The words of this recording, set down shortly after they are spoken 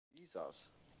Jesus.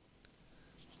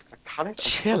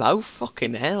 Chill out,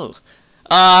 fucking hell.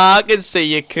 Ah, I can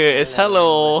see you, Curtis.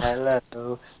 Hello. Hello.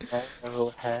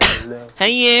 Hello. Hello.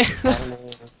 Hey.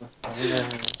 Hello.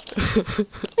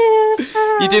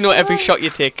 You do know every shot you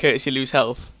take, Curtis, you lose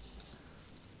health.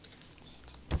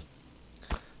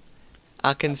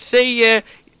 I can see you.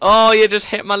 Oh, you just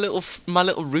hit my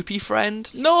little rupee friend.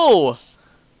 No.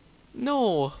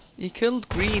 No, you killed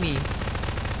Greenie.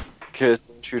 Kid,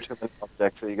 shoot him in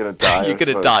objects, so you're gonna die. You're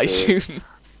gonna die soon.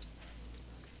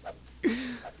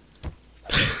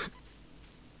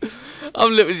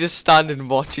 I'm literally just standing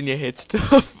watching you hit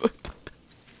stuff.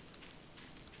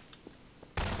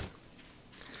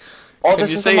 Oh, Can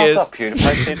this you is say the map is? that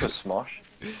PewDiePie played with Smosh.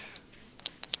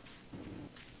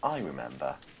 I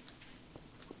remember.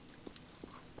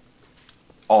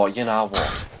 Oh, you know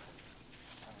what?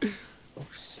 Oh,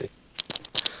 sick.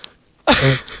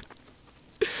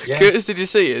 Yeah. Curtis, did you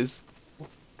see us?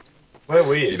 Where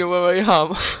were you? Do you know where I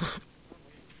am?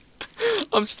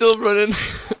 I'm still running.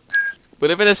 We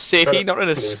live in a city, not in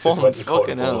a swamp.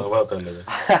 Fucking hell. Well done, Lily.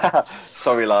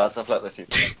 Sorry, lads, I've let this you.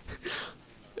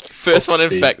 First one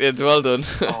Oopsie. infected, well done.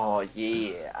 Oh,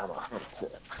 yeah.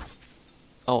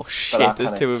 Oh But shit, I there's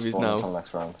can't two of you spawn until now.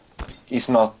 next round. He's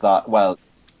not that, well,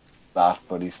 that,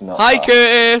 but he's not Hi that.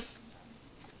 Curtis!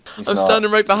 He's I'm not-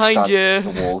 standing right behind stand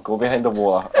you. The wall. Go behind the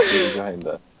wall. I'll see you behind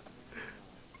it.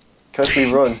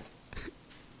 Kirsty, run.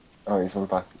 Oh, he's run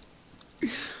back.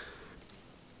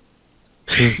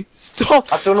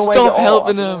 Stop! I don't know where Stop they are,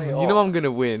 helping I don't know him! where they You know are. I'm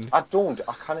gonna win. I can't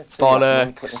see. Bollocks. I can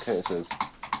only click on Curtis's.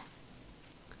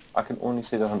 I can only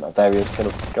see the hunter. There he is. Kill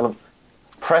him.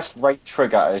 Press right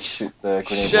trigger to shoot the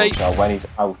grenade Shite. launcher when he's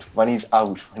out. When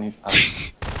he's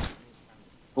out.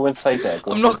 Go inside there.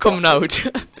 Go I'm inside not coming out.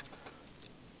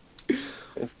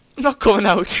 Yes. I'm not coming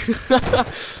out.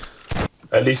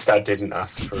 At least I didn't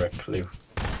ask for a clue.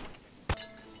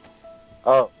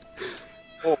 Oh.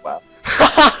 Oh wow.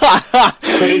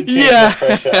 Yeah.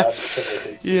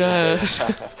 Yeah.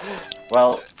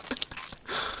 Well.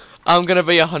 I'm gonna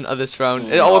be a hunter this round.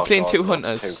 No, Oh, we're playing God, two no, it's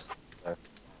hunters. two.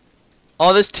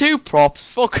 Oh, there's two props.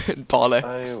 Fucking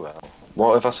bollocks. Oh well.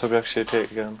 What if I subject should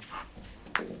take again?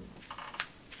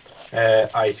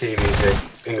 IT, music,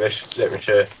 English,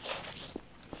 literature.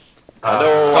 I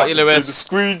know. Got you, I can Lewis. see the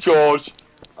screen, George.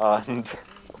 And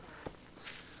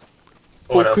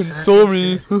What Fucking else?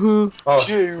 sorry. Oh,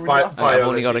 June. I've only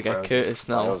biology, got to get bro. Curtis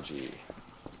now. biology.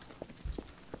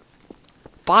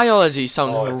 Biology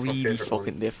sounds Oh, it's my really favourite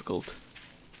fucking one. difficult.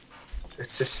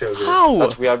 It's just so good. How?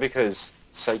 That's weird because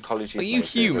psychology. Are is you my favourite.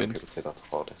 human? People say that's the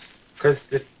hardest.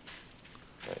 Because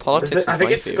Politics is I think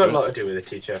my it's got a favourite. lot to do with the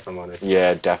teacher, if I'm honest.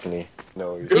 Yeah, definitely.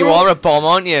 No, he's, You are a bomb,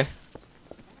 aren't you?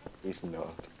 he's not.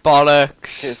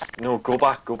 Bollocks. Kiss, no, go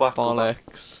back. Go back.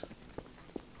 Bollocks.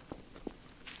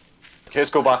 Kiss,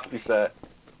 go back. He's there.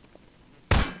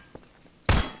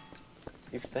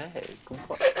 He's there. Go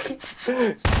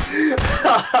back.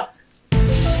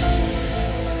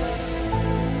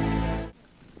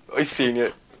 He's seen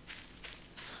it.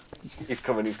 He's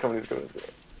coming.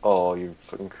 Oh, you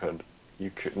fucking cunt.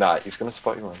 You could. Nah, he's gonna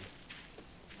spot you, man.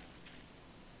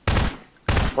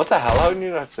 What the hell? How did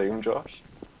you not see him, Josh?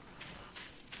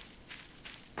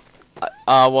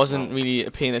 I wasn't really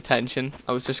paying attention.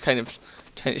 I was just kind of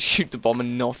trying to shoot the bomb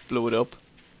and not blow it up.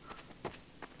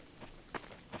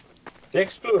 They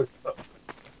explode.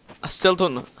 I still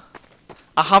don't know.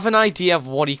 I have an idea of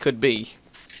what he could be.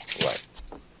 Right.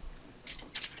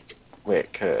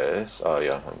 Wait, Curtis. Oh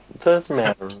yeah. Doesn't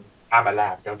matter. I'm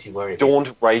alive, don't you worry.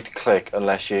 Don't right click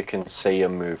unless you can see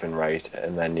him moving right,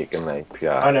 and then you can like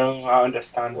yeah. I know, I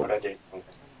understand what I did.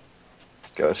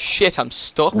 Good. Shit, I'm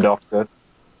stuck. Not good.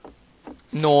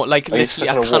 No, like Are you literally stuck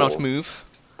I in a cannot wall? move.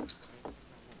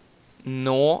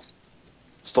 No.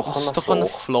 Stuck I'm on the stuck floor. on the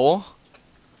floor.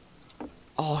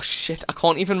 Oh shit, I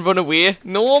can't even run away.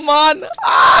 No man!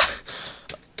 Ah!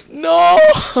 No!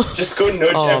 Just go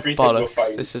nudge Oh, everything you'll bollocks.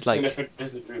 find. This is like- And if it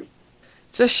doesn't move.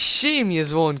 It's a shame you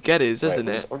won't get his, Right, isn't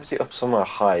it's it? obviously up somewhere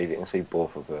high. You can see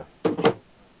both of her.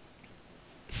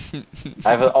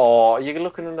 Oh, you're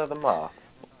looking under the map.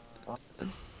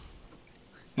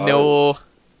 No.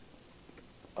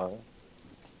 Oh,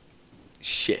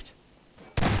 Shit.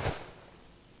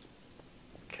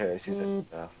 okay, she's in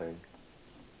there, I think.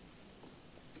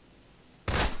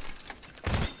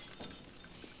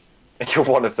 You're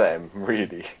one of them,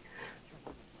 really.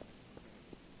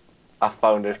 I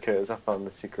found it, Curtis. I found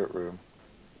the secret room.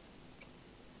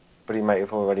 But he might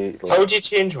have already. How would you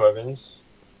change weapons?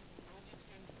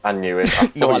 I knew it.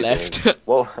 I No, thought I you left. did.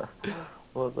 What?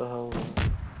 What the hell?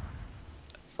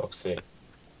 Fuck's sake.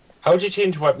 How would you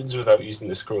change weapons without using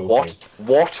the scroll? What? thing?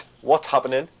 What? What's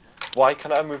happening? Why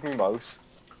can't I move my mouse?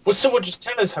 Well, someone just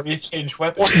tell us how you change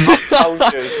weapons. How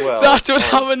do as well? That's what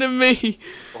happened to me.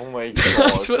 Oh my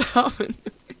That's god. what happened.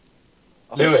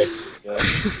 Lewis, Yeah.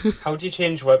 how do you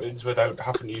change weapons without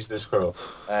having to use the scroll?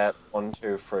 1,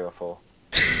 2, 3 or 4.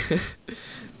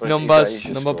 But Numbers,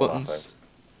 you number scroll buttons.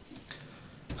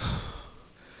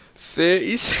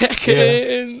 30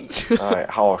 seconds. Alright,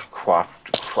 how crap.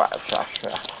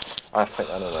 I think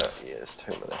I know where he is.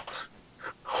 2 minutes.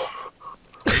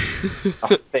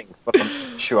 I think, but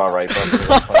I'm sure I'm right, but I'm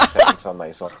going to 20 seconds, so I may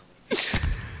as well.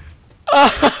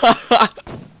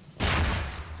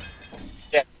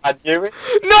 Yeah, I knew it.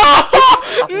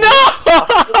 No! No!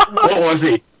 What was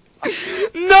he?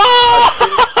 No!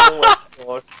 Oh my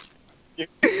god.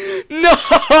 No!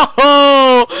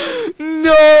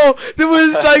 No! There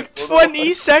was like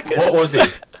 20 seconds. What was he?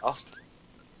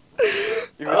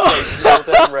 You were saying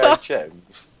them red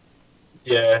gems.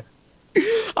 Yeah.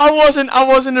 I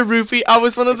wasn't a rupee. I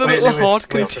was one of the Wait, little Lewis,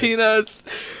 hot wait. containers.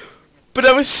 But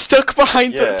I was stuck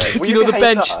behind Yeah, the, were you you know, the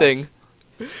behind bench that? thing.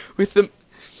 With the...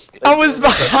 I was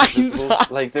behind Like,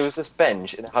 that. like there was this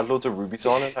bench and it had loads of rubies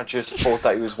on it. I just thought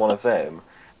that he was one of them.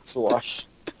 So I.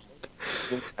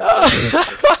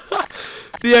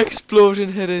 The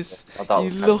explosion hit us. Oh, that You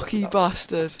was kind of lucky that.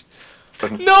 bastard.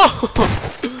 But- No!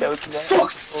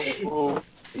 Fuck's sake!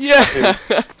 Yeah.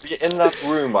 You're in that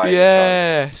room, I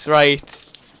Yes, right.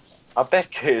 I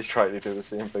bet Kay is trying to do the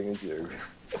same thing as you.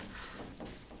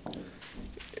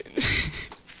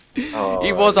 Oh,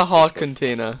 He was a right, hard just-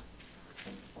 container.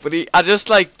 But I just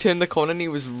like turned the corner and he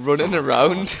was running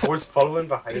around. I was following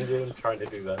behind you and trying to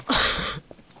do that.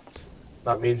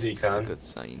 That means he That's a can. good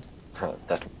sign.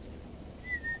 That.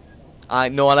 I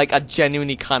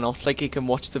genuinely cannot. Like, you can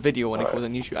watch the video when it goes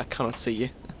on YouTube. I cannot see you.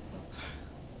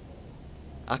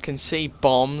 I can see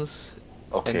bombs.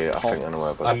 Okay, And I think I know where.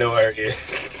 I But know where he is.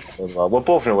 so, we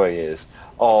both know where he is.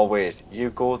 Oh wait, you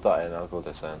go that end, I'll go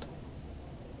this end.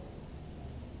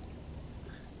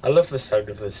 I love the sound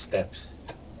of the steps.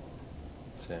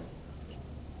 Same.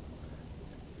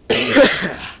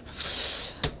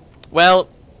 Well,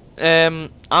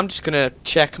 I'm just gonna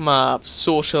check my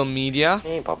social media.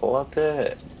 Hey, Papa, what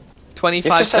the?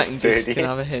 25 just said seconds. You 30. can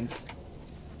have a hint.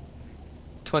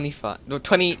 25. No,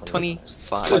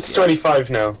 25. It's 25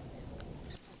 now.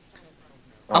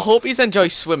 I hope he's enjoy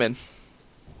swimming.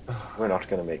 We're not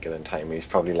gonna make it in time. He's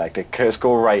probably like the curse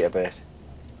go right a bit.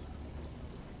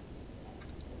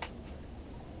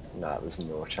 Nah, there's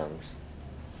no chance.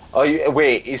 Oh,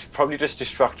 wait, he's probably just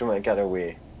distracted him and get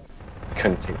away.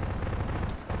 Continue.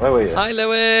 Where were you? Hi,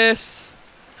 Lewis.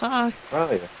 Hi. Where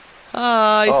are you?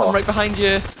 Hi. Oh. I'm right behind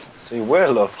you. So you were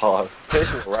love hard.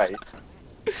 First you were right.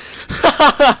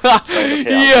 Right,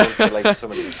 okay, I'm going for, like,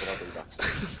 some of these, but I'll do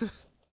that.